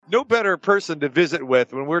no better person to visit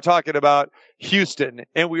with when we're talking about Houston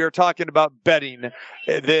and we are talking about betting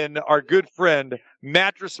than our good friend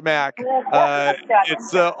Mattress Mack.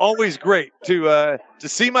 It's always great to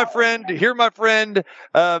see my friend, to hear my friend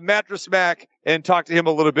Mattress Mack, and talk to him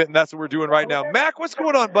a little bit. And that's what we're doing right now. Mac, what's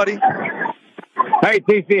going on, buddy? Hey,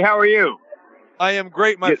 TC, how are you? I am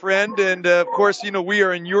great, my friend. And, of course, we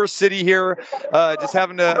are in your city here, just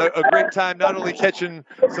having a great time, not only catching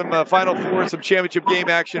some Final Four and some championship game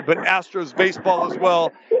action, but Astros baseball as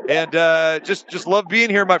well. And just love being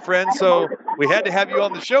here, my friend. So we had to have you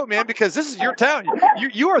on the show, man, because this is your town.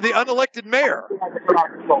 You are the unelected mayor.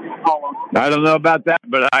 I don't know about that,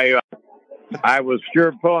 but I was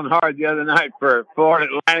sure pulling hard the other night for Florida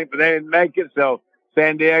Atlantic, but they didn't make it. So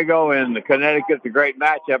San Diego and Connecticut's a great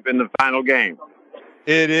matchup in the final game.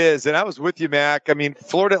 It is, and I was with you, Mac. I mean,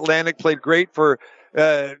 Florida Atlantic played great for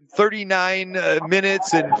 39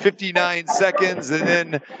 minutes and 59 seconds, and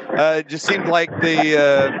then it just seemed like they,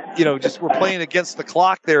 just were playing against the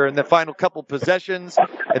clock there in the final couple possessions.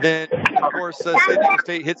 And then, of course, San Diego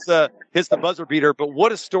State hits the buzzer beater. But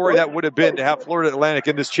what a story that would have been to have Florida Atlantic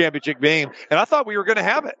in this championship game. And I thought we were going to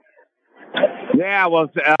have it. Yeah, well,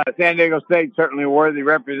 San Diego State certainly a worthy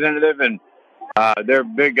representative, and they're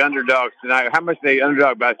big underdogs tonight. How much they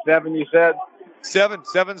underdog? By 7, you said? 7.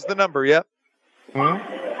 7's the number, yep.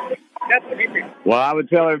 Mm-hmm. Well, I would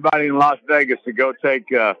tell everybody in Las Vegas to go take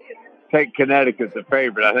Connecticut as the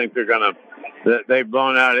favorite. I think they've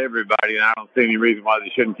blown out everybody, and I don't see any reason why they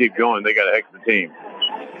shouldn't keep going. They got a heck of a team.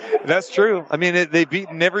 That's true. I mean, they've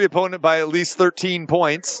beaten every opponent by at least 13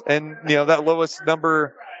 points, and that lowest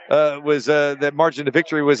number was that margin of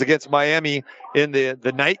victory was against Miami in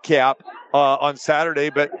the nightcap on Saturday.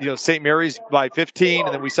 But St. Mary's by 15,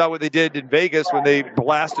 and then we saw what they did in Vegas when they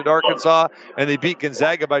blasted Arkansas and they beat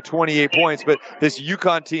Gonzaga by 28 points. But this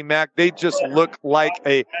UConn team, Mac, they just look like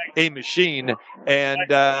a machine,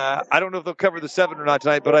 and I don't know if they'll cover the 7 or not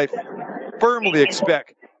tonight, but I firmly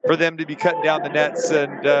expect for them to be cutting down the nets.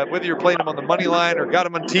 And whether you're playing them on the money line or got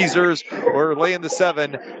them on teasers or laying the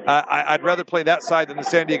 7, I'd rather play that side than the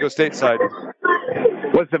San Diego State side.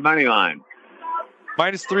 What's the money line?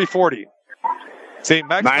 Minus 340. See,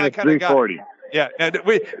 Max, minus 340. Yeah, and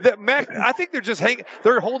Mac, I think they're just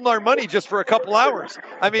they're holding our money just for a couple hours.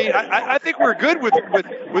 I mean, I think we're good with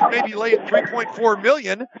maybe laying 3.4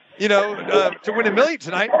 million, to win $1 million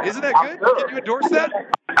tonight. Isn't that good? Can you endorse that?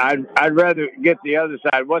 I'd rather get the other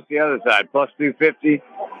side. What's the other side? Plus 250?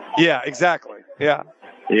 Yeah, exactly. Yeah.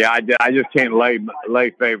 Yeah, I just can't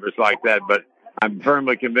lay favorites like that, but I'm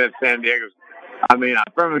firmly convinced San Diego's going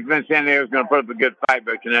to put up a good fight,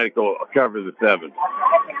 but Connecticut will cover the 7.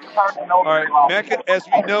 All right, Mac, as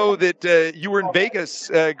we know that you were in Vegas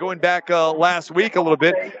going back last week a little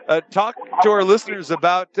bit, talk to our listeners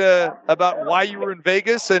about why you were in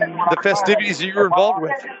Vegas and the festivities that you were involved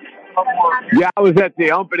with. Yeah, I was at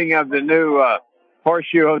the opening of the new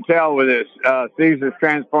Horseshoe Hotel with its Caesars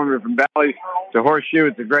transformed from Bally's to Horseshoe.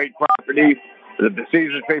 It's a great property. The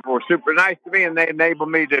Caesars people were super nice to me, and they enabled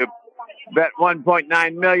me to bet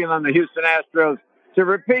 $1.9 million on the Houston Astros to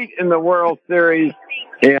repeat in the World Series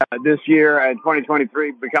this year in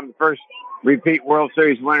 2023, become the first repeat World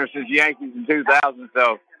Series winner since the Yankees in 2000.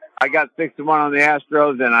 So I got 6-1 on the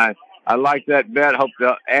Astros, and I like that bet. Hope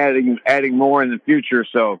to adding more in the future.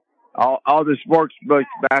 So all the sports books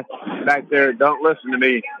back there don't listen to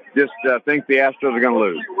me. Just think the Astros are going to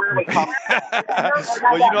lose.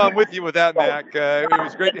 Well, I'm with you with that, Mac. It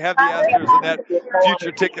was great to have the Astros in that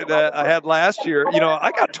future ticket I had last year.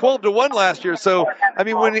 I got 12-1 last year. So, I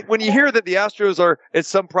mean, when you hear that the Astros are at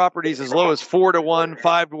some properties as low as 4-1,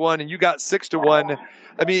 5-1, and you got 6-1,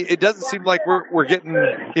 I mean, it doesn't seem like we're getting,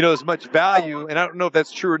 as much value. And I don't know if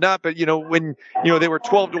that's true or not, but, when, they were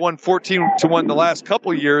 12-1, 14-1 the last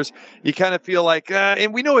couple of years, you kind of feel like,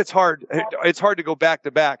 and we know it's hard. It's hard to go back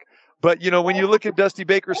to back. But, when you look at Dusty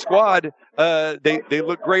Baker's squad, they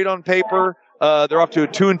look great on paper. They're off to a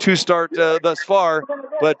 2-2 start thus far.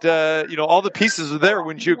 But, all the pieces are there.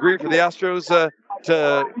 Wouldn't you agree for the Astros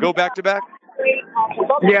to go back to back?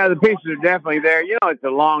 Yeah, the pieces are definitely there. It's a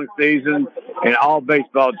long season, and all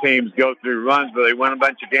baseball teams go through runs where they win a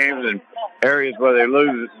bunch of games and areas where they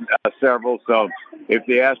lose several. So if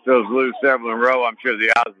the Astros lose several in a row, I'm sure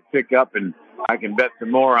the odds will pick up, and I can bet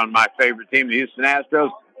some more on my favorite team, the Houston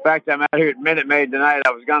Astros. In fact, I'm out here at Minute Maid tonight.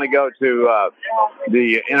 I was going to go to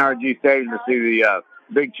the NRG Stadium to see the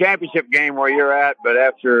big championship game where you're at, but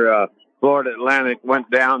after Florida Atlantic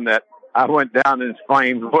went down, that I went down in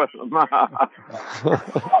flames with them.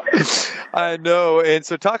 I know. And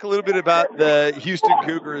so talk a little bit about the Houston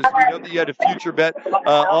Cougars. We know that you had a future bet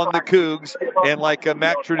on the Cougs. And like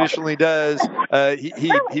Mac traditionally does,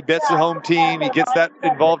 he bets the home team. He gets that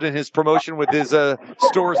involved in his promotion with his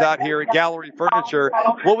stores out here at Gallery Furniture.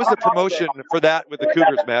 What was the promotion for that with the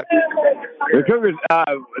Cougars, Matt? The Cougars,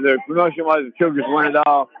 the promotion was the Cougars win it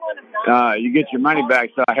all. You get your money back.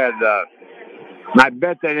 So I had, I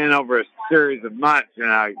bet that in over a series of months,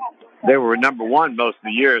 and they were number one most of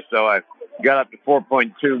the year. So I got up to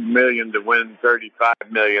 $4.2 million to win $35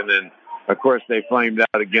 million. And of course, they flamed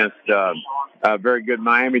out against a very good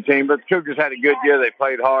Miami team. But the Cougars had a good year. They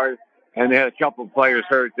played hard, and they had a couple of players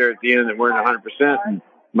hurt there at the end that weren't 100%. And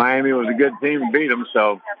Miami was a good team and beat them.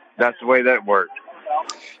 So that's the way that worked.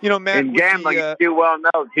 You know, Matt, in gambling, you well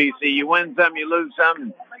know, TC, you win some, you lose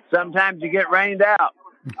some. Sometimes you get rained out.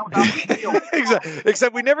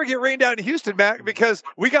 Except we never get rained out in Houston, Matt, because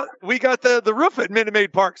we got the roof at Minute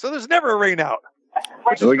Maid Park, so there's never a rain out.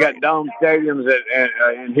 We got dome stadiums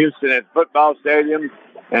in Houston at football stadiums,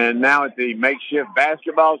 and now at the makeshift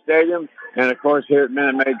basketball stadium, and of course here at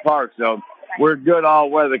Minute Maid Park. So we're good all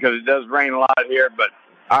weather because it does rain a lot here, but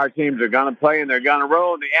our teams are going to play and they're going to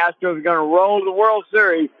roll. The Astros are going to roll the World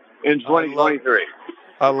Series in 2023.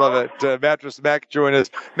 I love it. Mattress Mack join us.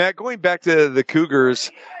 Matt, going back to the Cougars,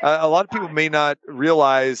 a lot of people may not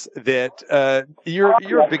realize that you're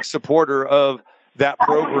a big supporter of that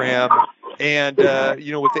program. And, with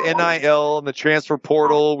the NIL and the transfer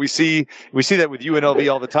portal, we see that with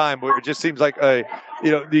UNLV all the time, where it just seems like,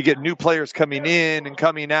 you get new players coming in and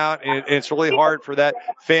coming out, and it's really hard for that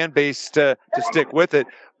fan base to stick with it.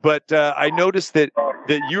 But I noticed that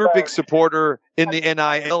you're a big supporter in the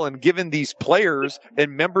NIL and giving these players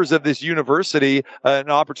and members of this university an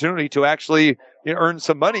opportunity to actually earn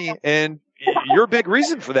some money. And you're a big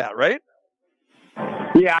reason for that, right?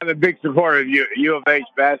 Yeah, I'm a big supporter of U of H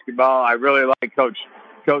basketball. I really like Coach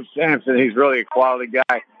Sampson. He's really a quality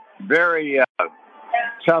guy. Very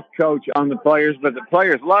tough coach on the players, but the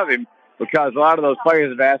players love him because a lot of those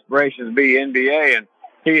players have aspirations to be NBA, and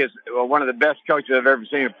he is one of the best coaches I've ever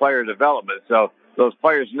seen in player development. So those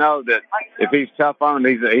players know that if he's tough on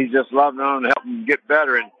them, he's just loving on them to help them get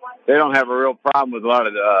better, and they don't have a real problem with a lot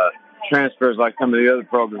of transfers like some of the other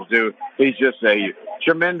programs do. He's just a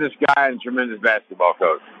tremendous guy and tremendous basketball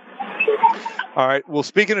coach. All right. Well,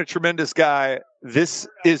 speaking of tremendous guy, this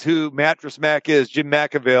is who Mattress Mack is, Jim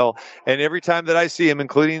McIngvale. And every time that I see him,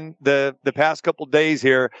 including the past couple days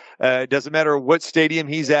here, it doesn't matter what stadium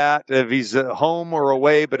he's at, if he's home or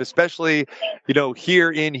away, but especially, here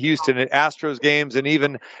in Houston at Astros games and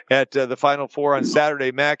even at the Final Four on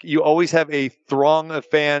Saturday, Mac, you always have a throng of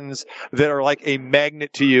fans that are like a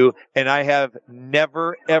magnet to you. And I have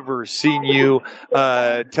never, ever seen you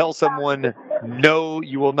tell someone, no,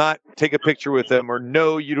 you will not take a picture with them, or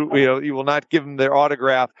no, you will not give them their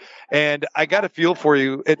autograph. And I got a feel for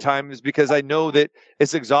you at times because I know that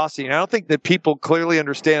it's exhausting. I don't think that people clearly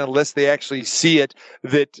understand unless they actually see it,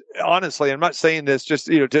 that honestly, I'm not saying this just,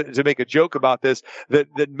 to make a joke about this, that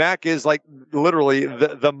Mac is like literally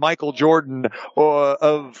the Michael Jordan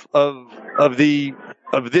of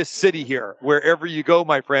this city here, wherever you go,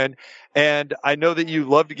 my friend. And I know that you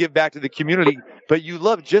love to give back to the community, but you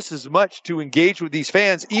love just as much to engage with these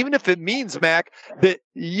fans, even if it means, Mac, that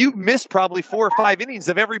you miss probably 4 or 5 innings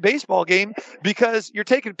of every baseball game because you're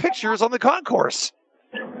taking pictures on the concourse.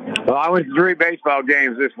 Well, I went to 3 baseball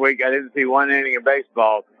games this week. I didn't see 1 inning of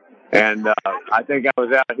baseball. And I think I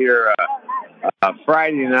was out here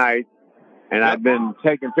Friday night, and I've been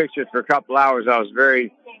taking pictures for a couple hours. I was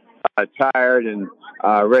very tired and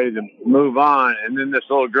ready to move on. And then this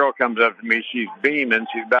little girl comes up to me. She's beaming.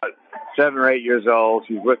 She's about 7 or 8 years old.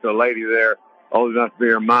 She's with a lady there, old enough to be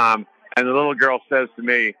her mom. And the little girl says to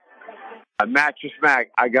me, Mattress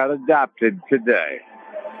Mack, I got adopted today.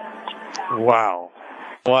 Wow.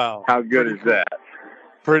 How good is that?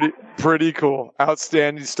 Pretty cool.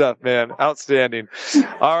 Outstanding stuff, man. Outstanding.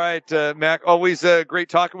 All right, Mac, always great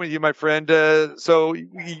talking with you, my friend. So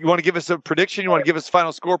you want to give us a prediction? You want to give us a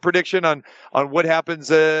final score prediction on what happens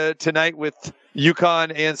tonight with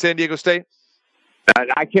UConn and San Diego State?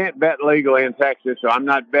 I can't bet legally in Texas, so I'm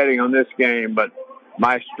not betting on this game, but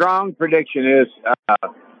my strong prediction is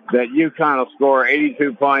that UConn will score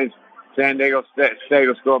 82 points. San Diego State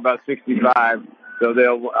will score about 65, so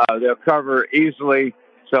they'll cover easily.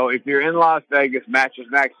 So if you're in Las Vegas, Mattress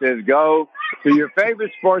Mack says go to your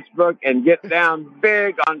favorite sports book and get down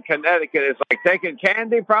big on Connecticut. It's like taking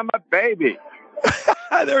candy from a baby.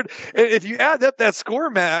 If you add up that score,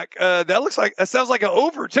 Mac, that sounds like an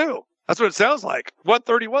over too. That's what it sounds like.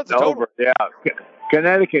 131's a total. Over, yeah.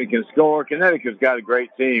 Connecticut can score. Connecticut's got a great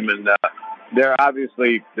team, and they're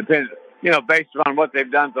obviously based on what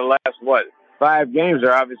they've done for the last 5 games.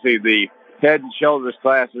 They're obviously the head and shoulders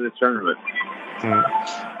class of the tournament.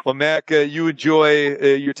 Well, Mac, you enjoy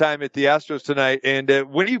your time at the Astros tonight, and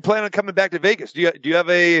when do you plan on coming back to Vegas? Do you have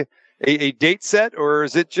a date set, or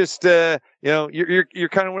is it just you're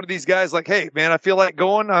kind of one of these guys like, hey man, I feel like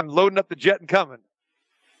going, I'm loading up the jet and coming?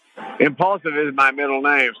 Impulsive is my middle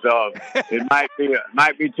name, so it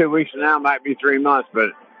might be 2 weeks from now, might be 3 months, but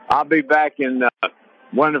I'll be back in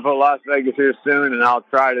wonderful Las Vegas here soon, and I'll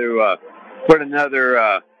try to put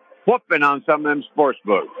another whooping on some of them sports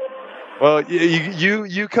books. Well,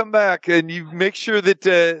 you come back and you make sure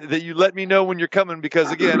that you let me know when you're coming,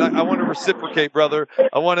 because again, I want to reciprocate, brother.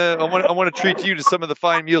 I want to treat you to some of the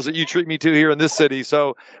fine meals that you treat me to here in this city.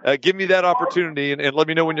 So give me that opportunity and let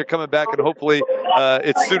me know when you're coming back, and hopefully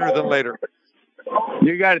it's sooner than later.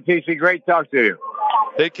 You got it, TC. Great talk to you.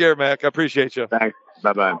 Take care, Mac. I appreciate you. Thanks.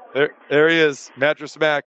 Bye-bye. There he is, Mattress Mack.